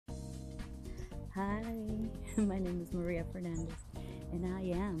Hi, my name is Maria Fernandez, and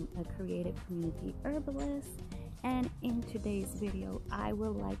I am a creative community herbalist. And in today's video, I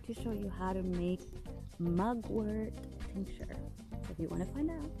would like to show you how to make Mugwort Tincture. So if you want to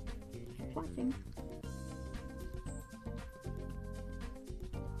find out, keep watching.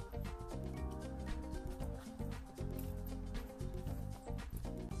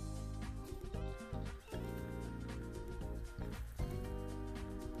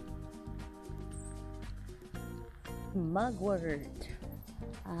 Mugwort.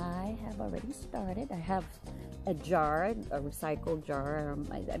 I have already started. I have a jar, a recycled jar.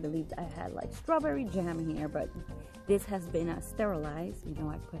 I believe I had like strawberry jam here, but this has been sterilized. You know,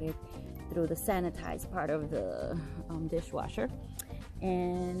 I put it through the sanitized part of the dishwasher,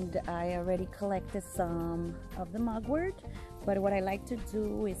 and I already collected some of the mugwort. But what I like to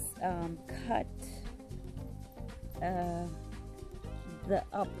do is cut the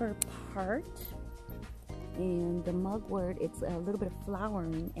upper part. And the mugwort, it's a little bit of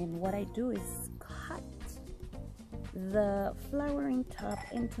flowering, and what I do is cut the flowering top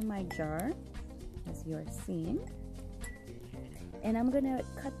into my jar, as you're seeing, and I'm gonna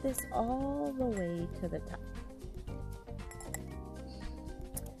cut this all the way to the top.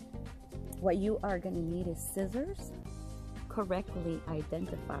 What you are gonna need is scissors. Correctly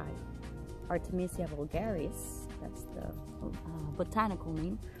identify Artemisia Vulgaris, that's the botanical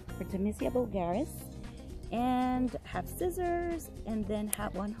name, Artemisia Vulgaris, and have scissors, and then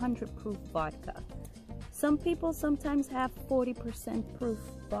have 100 proof vodka. Some people sometimes have 40% proof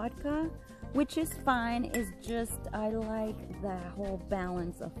vodka, which is fine. It's just I like the whole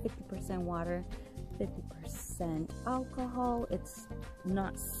balance of 50% water, 50% alcohol. It's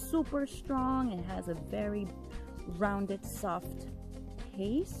not super strong. It has a very rounded, soft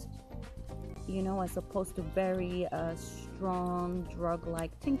taste, you know, as opposed to very strong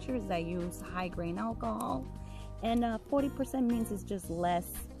drug-like tinctures that use high grain alcohol. And 40% means it's just less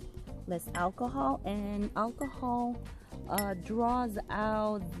alcohol, and alcohol draws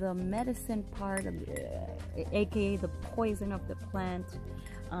out the medicine part of aka the poison of the plant,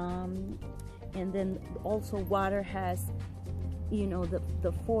 and then also water has, you know,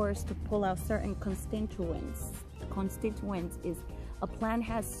 the force to pull out certain constituents. Constituents is a plant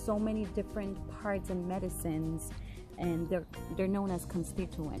has so many different parts and medicines, and they're known as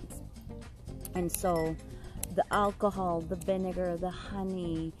constituents. And so the alcohol, the vinegar, the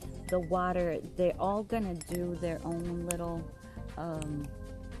honey, the water, they're all gonna do their own little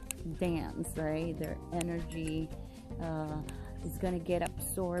dance, right? Their energy is gonna get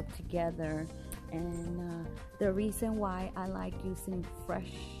absorbed together. And the reason why I like using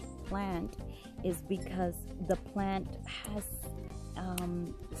fresh plant is because the plant has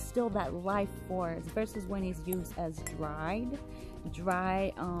still that life force, versus when it's used as dry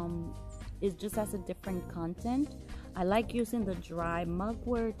it just has a different content. I like using the dry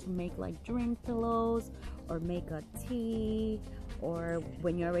mugwort to make like drink pillows, or make a tea, or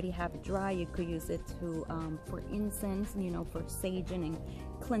when you already have dry, you could use it to for incense, you know, for saging and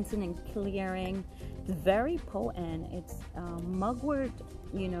cleansing and clearing. It's very potent. It's mugwort,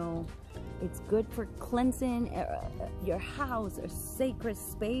 you know, it's good for cleansing your house or sacred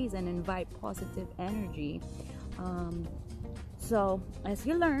space and invite positive energy. So as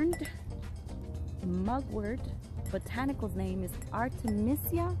you learned, mugwort botanical's name is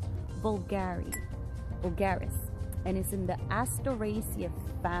Artemisia vulgaris, and it's in the Asteraceae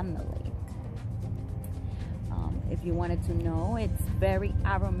family. If you wanted to know, it's very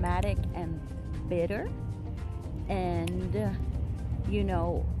aromatic and bitter. And you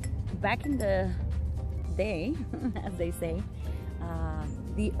know, back in the day, as they say,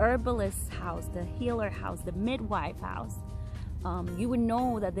 the herbalist house, the healer house, the midwife house, you would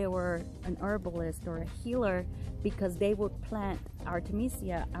know that they were an herbalist or a healer because they would plant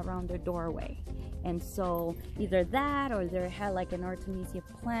Artemisia around their doorway. And so either that, or they had like an Artemisia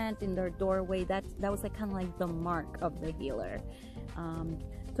plant in their doorway. That was like kind of like the mark of the healer.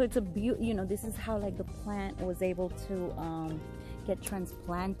 So it's a you know, this is how like the plant was able to get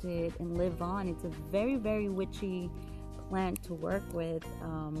transplanted and live on. It's a very, very witchy plant to work with.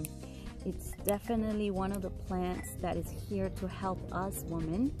 It's definitely one of the plants that is here to help us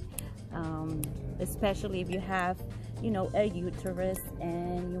women, especially if you have, you know, a uterus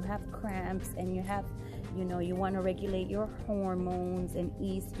and you have cramps, and you have, you know, you want to regulate your hormones and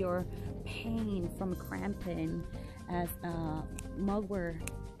ease your pain from cramping, as mugwort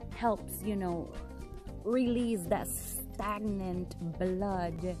helps, you know, release that stagnant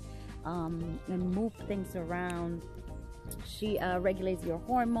blood and move things around. She regulates your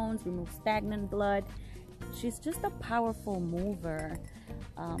hormones, removes stagnant blood. She's just a powerful mover.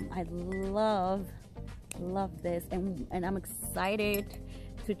 I love this, and I'm excited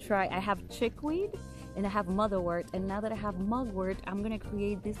to try. I have chickweed and I have motherwort, and now that I have mugwort, I'm gonna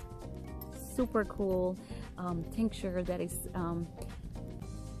create this super cool tincture that is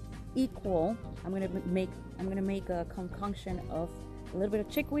equal. I'm gonna make a concoction of a little bit of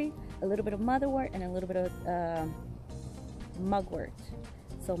chickweed, a little bit of motherwort, and a little bit of mugwort.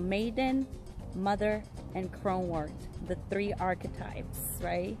 So maiden, mother, and cronewort, the 3 archetypes,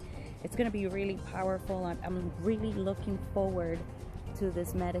 right? It's gonna be really powerful, and I'm really looking forward to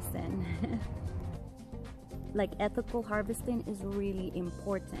this medicine. Like, ethical harvesting is really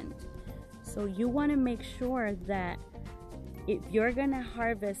important. So you want to make sure that if you're gonna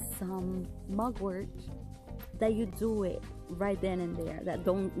harvest some mugwort, that you do it right then and there. That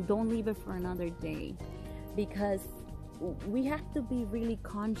don't leave it for another day, because we have to be really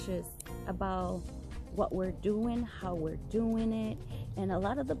conscious about what we're doing, how we're doing it. And a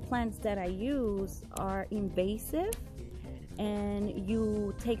lot of the plants that I use are invasive, and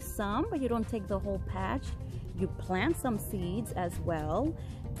you take some, but you don't take the whole patch. You plant some seeds as well,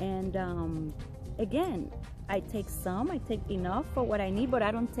 and again, I take some, I take enough for what I need, but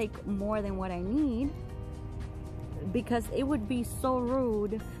I don't take more than what I need, because it would be so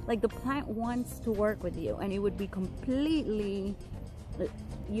rude. Like, the plant wants to work with you, and it would be completely,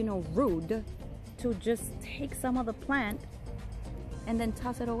 you know, rude to just take some of the plant and then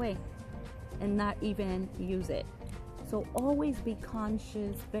toss it away and not even use it. So always be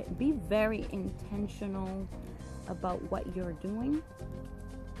conscious, be very intentional about what you're doing,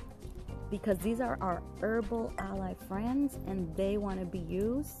 because these are our herbal ally friends, and they want to be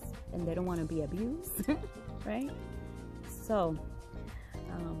used and they don't want to be abused. Right? So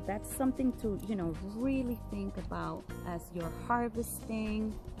that's something to, you know, really think about as you're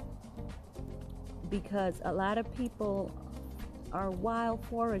harvesting, because a lot of people are wild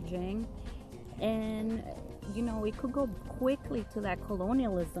foraging, and you know, it could go quickly to that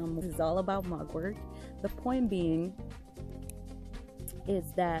colonialism. This is all about mugwort. The point being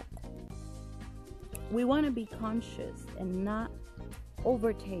is that we want to be conscious and not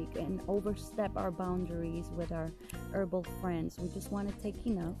overtake and overstep our boundaries with our herbal friends. We just want to take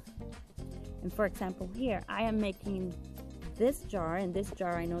enough. And for example, here I am making this jar, and this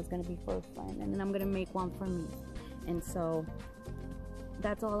jar I know is going to be for a friend, and then I'm going to make one for me. And so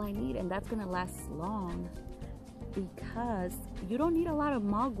that's all I need, and that's going to last long, because you don't need a lot of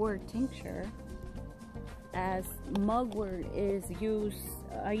mugwort tincture, as mugwort is used,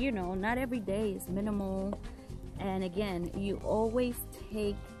 you know, not every day, is minimal. And again, you always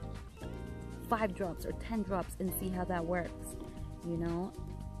take 5 drops or 10 drops and see how that works, you know,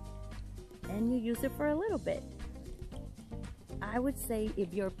 and you use it for a little bit. I would say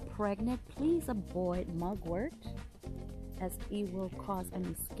if you're pregnant, please avoid mugwort, as it will cause a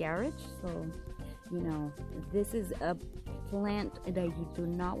miscarriage. So, you know, this is a plant that you do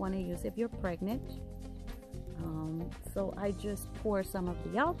not want to use if you're pregnant. So I just pour some of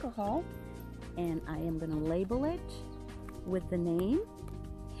the alcohol, and I am going to label it with the name.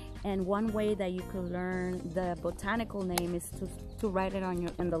 And one way that you can learn the botanical name is to write it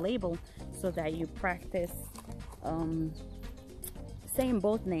on the label, so that you practice saying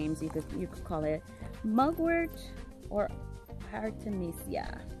both names. You could call it mugwort or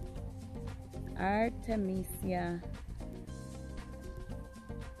Artemisia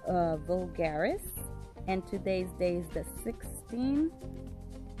Vulgaris, and today's day is the 16/20.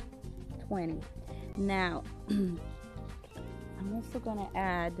 Now I'm also gonna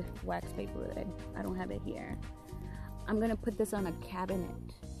add wax paper. I don't have it here. I'm gonna put this on a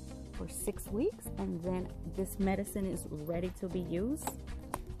cabinet for 6 weeks, and then this medicine is ready to be used,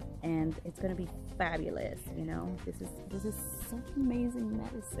 and it's gonna be fabulous. You know, this is such amazing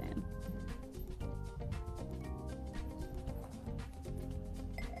medicine.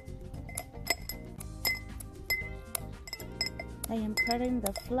 I am cutting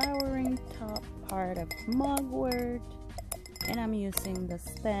the flowering top part of mugwort, and I'm using the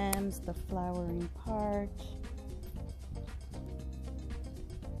stems, the flowering part,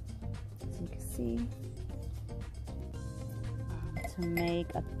 as you can see, to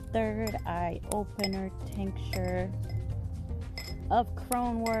make a third eye opener tincture of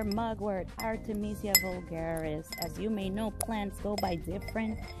Cronewort, mugwort, Artemisia vulgaris. As you may know, plants go by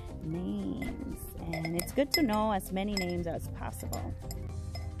different names, and it's good to know as many names as possible.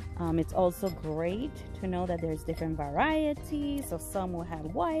 It's also great to know that there's different varieties. So some will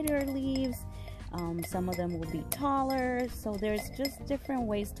have wider leaves, some of them will be taller. So there's just different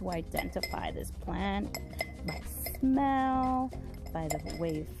ways to identify this plant: by smell, by the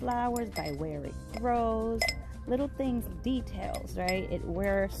way it flowers, by where it grows, little things, details, right?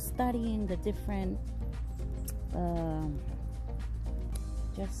 We're studying the different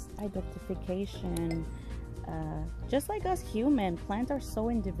just identification. Just like us human, plants are so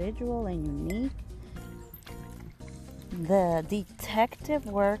individual and unique. The detective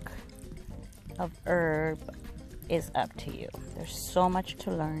work of herb is up to you. There's so much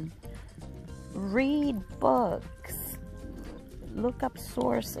to learn. Read books, look up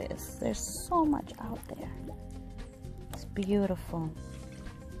sources. There's so much out there. It's beautiful,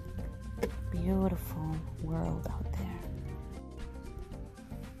 beautiful world out there.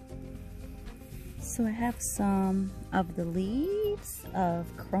 So I have some of the leaves of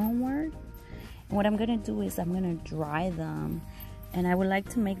Cronewort. And what I'm gonna do is I'm gonna dry them, and I would like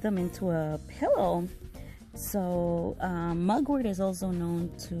to make them into a pillow. So mugwort is also known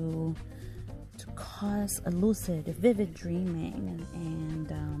to cause a lucid, vivid dreaming,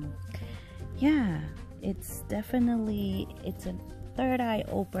 and yeah, it's definitely, it's a third eye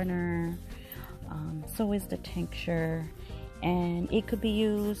opener. So is the tincture, and it could be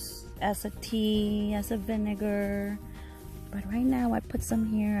used as a tea, as a vinegar. But right now I put some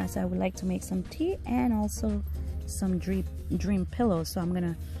here as I would like to make some tea and also some dream pillows. So I'm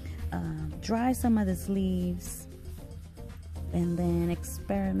gonna dry some of these leaves and then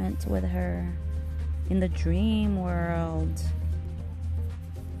experiment with her in the dream world.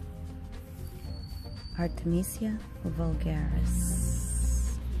 Artemisia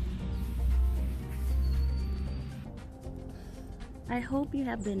Vulgaris. I hope you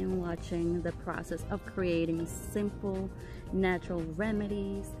have been watching the process of creating simple natural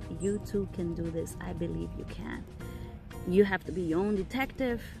remedies. You too can do this. I believe you can. You have to be your own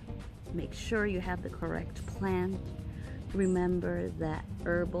detective. Make sure you have the correct plant. Remember that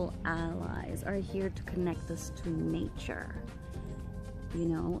herbal allies are here to connect us to nature, you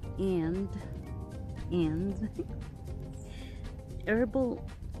know, and herbal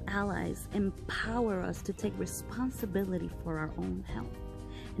allies empower us to take responsibility for our own health.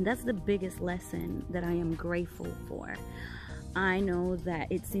 And that's the biggest lesson that I am grateful for. I know that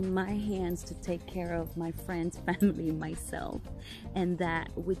it's in my hands to take care of my friends, family, myself, and that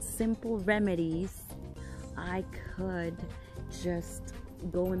with simple remedies I could just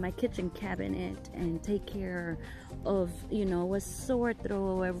go in my kitchen cabinet and take care of, you know, a sore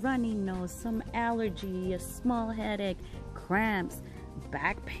throat, a runny nose, some allergy, a small headache, cramps,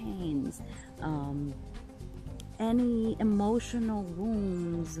 back pains, any emotional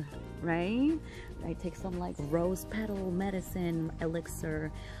wounds, right? I take some like rose petal medicine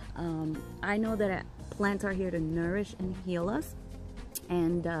elixir. I know that plants are here to nourish and heal us,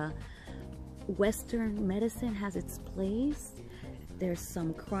 and Western medicine has its place. There's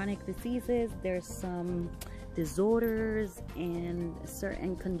some chronic diseases, there's some disorders and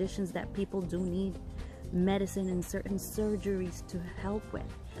certain conditions that people do need medicine and certain surgeries to help with.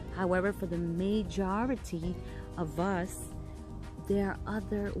 However, for the majority of us, there are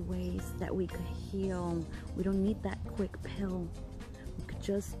other ways that we could heal. We don't need that quick pill. We could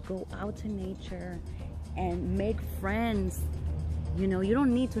just go out to nature and make friends. You know, you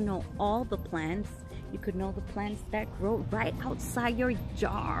don't need to know all the plants. You could know the plants that grow right outside your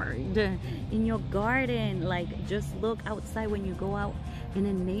yard, in your garden. Like, just look outside when you go out in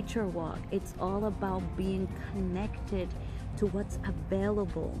a nature walk. It's all about being connected to what's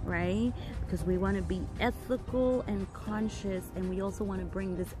available, right? Because we want to be ethical and conscious, and we also want to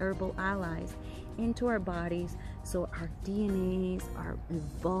bring these herbal allies into our bodies, so our DNAs are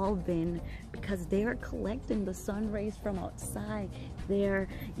evolving, because they are collecting the sun rays from outside. They're,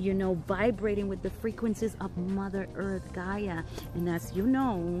 you know, vibrating with the frequencies of Mother Earth, Gaia. And as you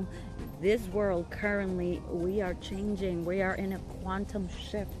know, this world currently, we are changing. We are in a quantum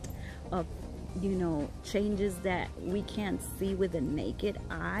shift of, you know, changes that we can't see with the naked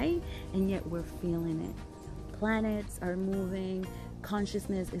eye, and yet we're feeling it. Planets are moving,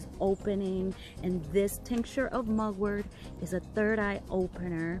 consciousness is opening, and this tincture of mugwort is a third eye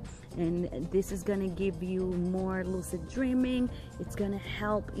opener, and this is going to give you more lucid dreaming. It's going to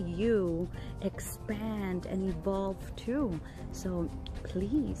help you expand and evolve too. So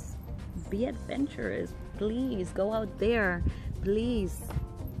please be adventurous. Please go out there. Please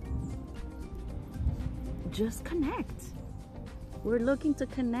just connect. We're looking to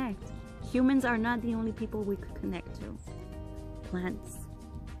connect. Humans are not the only people we could connect to. Plants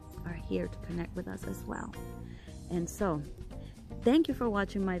are here to connect with us as well. And so, thank you for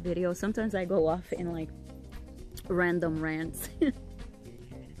watching my video. Sometimes I go off in like random rants.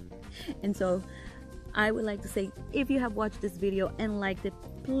 And so, I would like to say, if you have watched this video and liked it,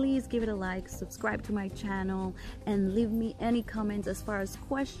 please give it a like, subscribe to my channel, and leave me any comments as far as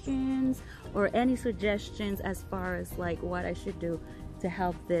questions or any suggestions as far as like what I should do to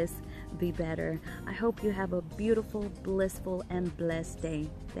help this be better. I hope you have a beautiful, blissful, and blessed day.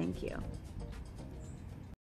 Thank you.